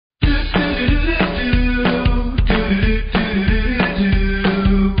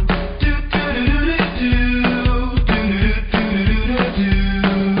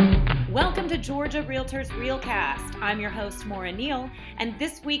Realtors Realcast. I'm your host, Maura Neal, and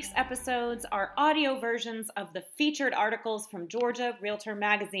this week's episodes are audio versions of the featured articles from Georgia Realtor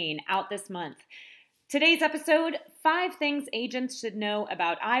Magazine out this month. Today's episode, 5 things agents should know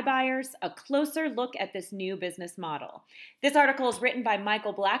about iBuyers, a closer look at this new business model. This article is written by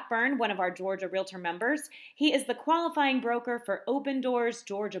Michael Blackburn, one of our Georgia Realtor members. He is the qualifying broker for Open Doors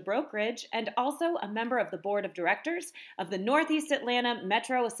Georgia Brokerage and also a member of the board of directors of the Northeast Atlanta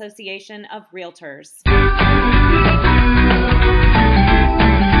Metro Association of Realtors.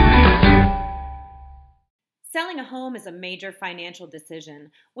 Selling a home is a major financial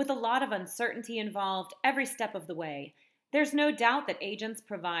decision, with a lot of uncertainty involved every step of the way. There's no doubt that agents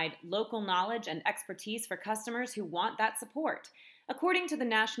provide local knowledge and expertise for customers who want that support. According to the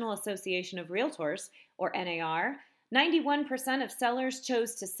National Association of Realtors, or NAR, 91% of sellers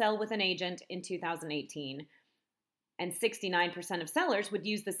chose to sell with an agent in 2018, and 69% of sellers would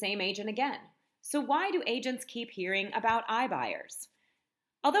use the same agent again. So why do agents keep hearing about iBuyers?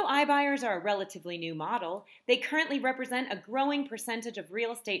 Although iBuyers are a relatively new model, they currently represent a growing percentage of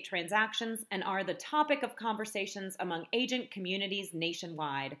real estate transactions and are the topic of conversations among agent communities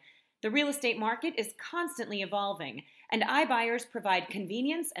nationwide. The real estate market is constantly evolving, and iBuyers provide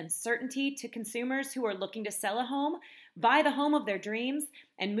convenience and certainty to consumers who are looking to sell a home, buy the home of their dreams,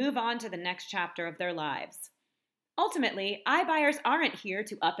 and move on to the next chapter of their lives. Ultimately, iBuyers aren't here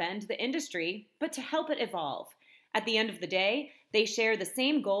to upend the industry, but to help it evolve. At the end of the day, they share the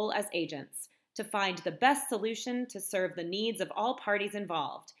same goal as agents, to find the best solution to serve the needs of all parties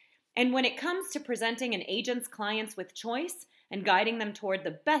involved. And when it comes to presenting an agent's clients with choice and guiding them toward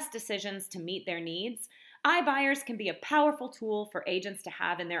the best decisions to meet their needs, iBuyers can be a powerful tool for agents to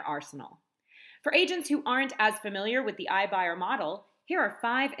have in their arsenal. For agents who aren't as familiar with the iBuyer model, here are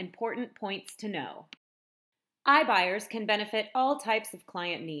 5 important points to know. iBuyers can benefit all types of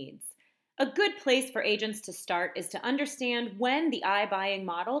client needs. A good place for agents to start is to understand when the iBuying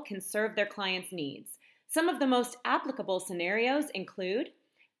model can serve their clients' needs. Some of the most applicable scenarios include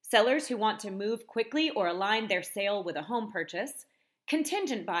sellers who want to move quickly or align their sale with a home purchase,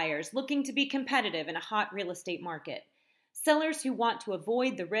 contingent buyers looking to be competitive in a hot real estate market, sellers who want to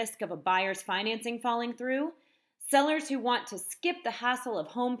avoid the risk of a buyer's financing falling through, sellers who want to skip the hassle of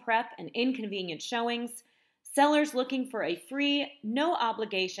home prep and inconvenient showings, sellers looking for a free,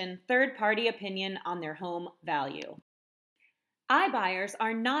 no-obligation, third-party opinion on their home value. iBuyers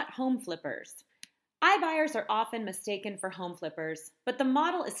are not home flippers. iBuyers are often mistaken for home flippers, but the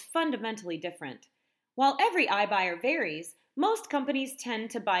model is fundamentally different. While every iBuyer varies, most companies tend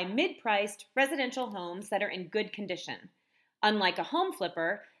to buy mid-priced residential homes that are in good condition. Unlike a home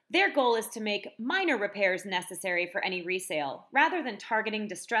flipper, their goal is to make minor repairs necessary for any resale, rather than targeting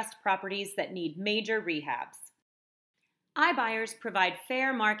distressed properties that need major rehabs. iBuyers provide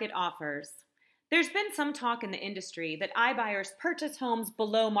fair market offers. There's been some talk in the industry that iBuyers purchase homes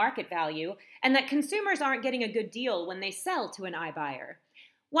below market value and that consumers aren't getting a good deal when they sell to an iBuyer.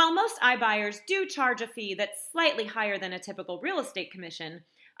 While most iBuyers do charge a fee that's slightly higher than a typical real estate commission,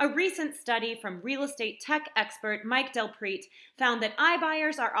 a recent study from real estate tech expert Mike Delpreet found that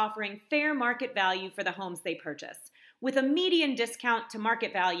iBuyers are offering fair market value for the homes they purchase, with a median discount to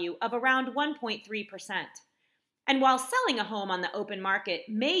market value of around 1.3%. And while selling a home on the open market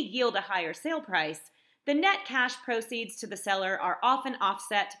may yield a higher sale price, the net cash proceeds to the seller are often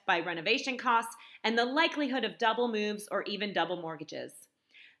offset by renovation costs and the likelihood of double moves or even double mortgages.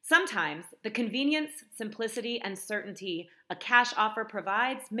 Sometimes, the convenience, simplicity, and certainty a cash offer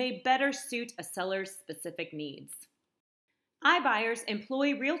provides may better suit a seller's specific needs. iBuyers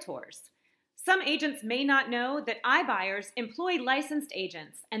employ realtors. Some agents may not know that iBuyers employ licensed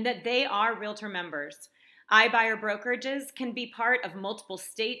agents and that they are realtor members. iBuyer brokerages can be part of multiple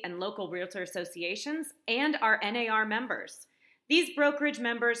state and local realtor associations and are NAR members. These brokerage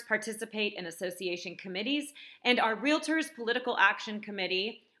members participate in association committees and are Realtors Political Action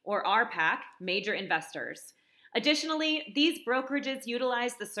Committee, or RPAC, major investors. Additionally, these brokerages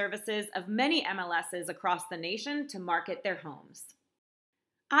utilize the services of many MLSs across the nation to market their homes.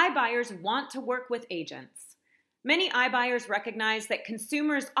 iBuyers want to work with agents. Many iBuyers recognize that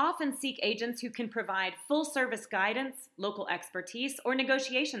consumers often seek agents who can provide full-service guidance, local expertise, or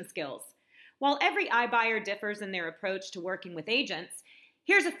negotiation skills. While every iBuyer differs in their approach to working with agents,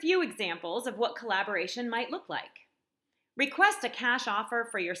 here's a few examples of what collaboration might look like. Request a cash offer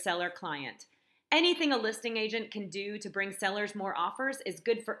for your seller client. Anything a listing agent can do to bring sellers more offers is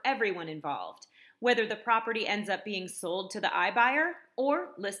good for everyone involved, whether the property ends up being sold to the iBuyer or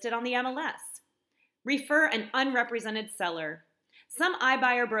listed on the MLS. Refer an unrepresented seller. Some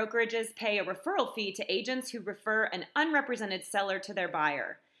iBuyer brokerages pay a referral fee to agents who refer an unrepresented seller to their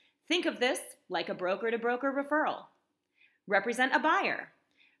buyer. Think of this like a broker-to-broker referral. Represent a buyer.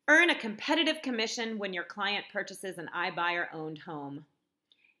 Earn a competitive commission when your client purchases an iBuyer-owned home.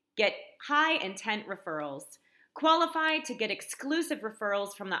 Get high-intent referrals. Qualify to get exclusive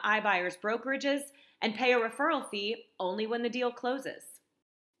referrals from the iBuyers brokerages and pay a referral fee only when the deal closes.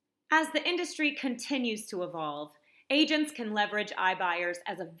 As the industry continues to evolve, agents can leverage iBuyers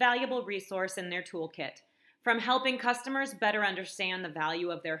as a valuable resource in their toolkit, from helping customers better understand the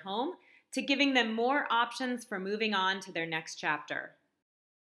value of their home to giving them more options for moving on to their next chapter.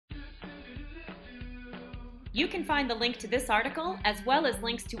 You can find the link to this article, as well as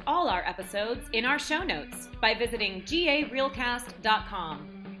links to all our episodes, in our show notes by visiting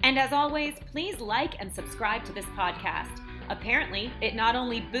garealcast.com. And as always, please like and subscribe to this podcast. Apparently, it not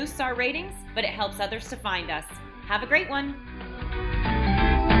only boosts our ratings, but it helps others to find us. Have a great one!